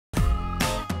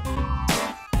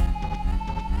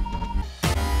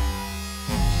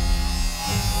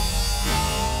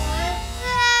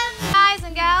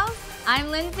I'm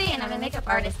Lindsay and I'm a makeup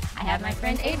artist. I have my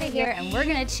friend Ava here and we're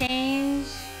gonna change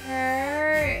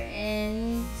her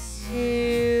into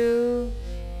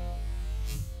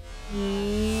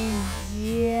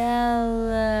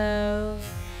yellow.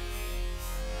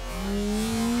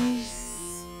 He's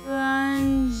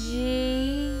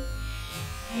spongy.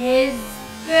 His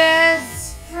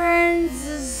best friend's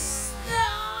a star.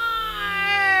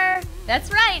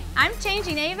 That's right, I'm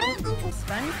changing Ava into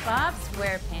SpongeBob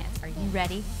SquarePants. Are you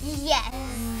ready? Yes.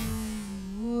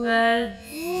 Let's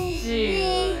do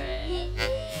it.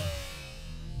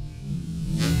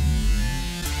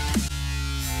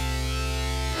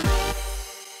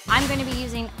 I'm going to be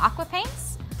using aqua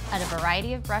paints at a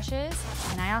variety of brushes,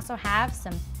 and I also have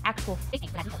some actual fake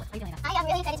paint. How are you doing? I am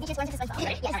really excited to be transformed into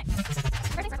SpongeBob. Yes. All right.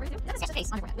 First things first, we're going to do is just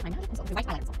face on your forehead with my mouth and white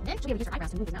highlighter. Then she'll be able to use her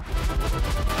eyebrows to move his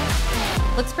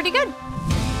mouth. Looks pretty good.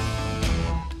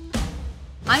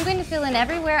 I'm going to fill in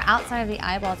everywhere outside of the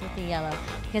eyeballs with the yellow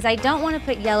because I don't want to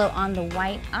put yellow on the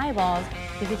white eyeballs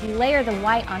because if you layer the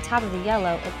white on top of the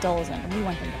yellow, it dulls them and we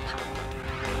want them to pop.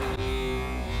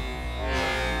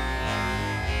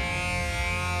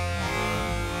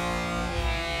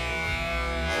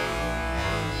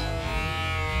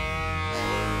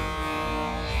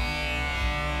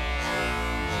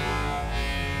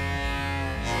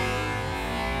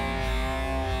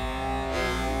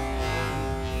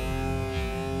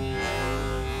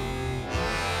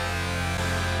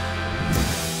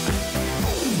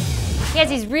 He has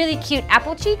these really cute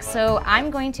apple cheeks, so I'm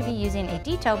going to be using a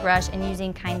detail brush and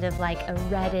using kind of like a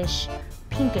reddish,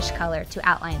 pinkish color to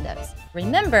outline those.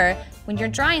 Remember, when you're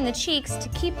drawing the cheeks, to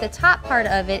keep the top part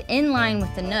of it in line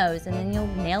with the nose, and then you'll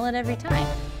nail it every time.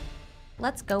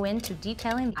 Let's go into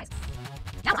detailing the eyes.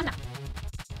 Now I'm done.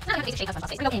 Now I'm going to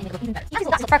make even better. He has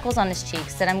little freckles on his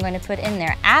cheeks that I'm going to put in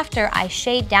there after I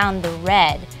shade down the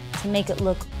red to make it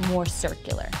look more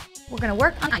circular. We're going to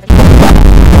work on eyes.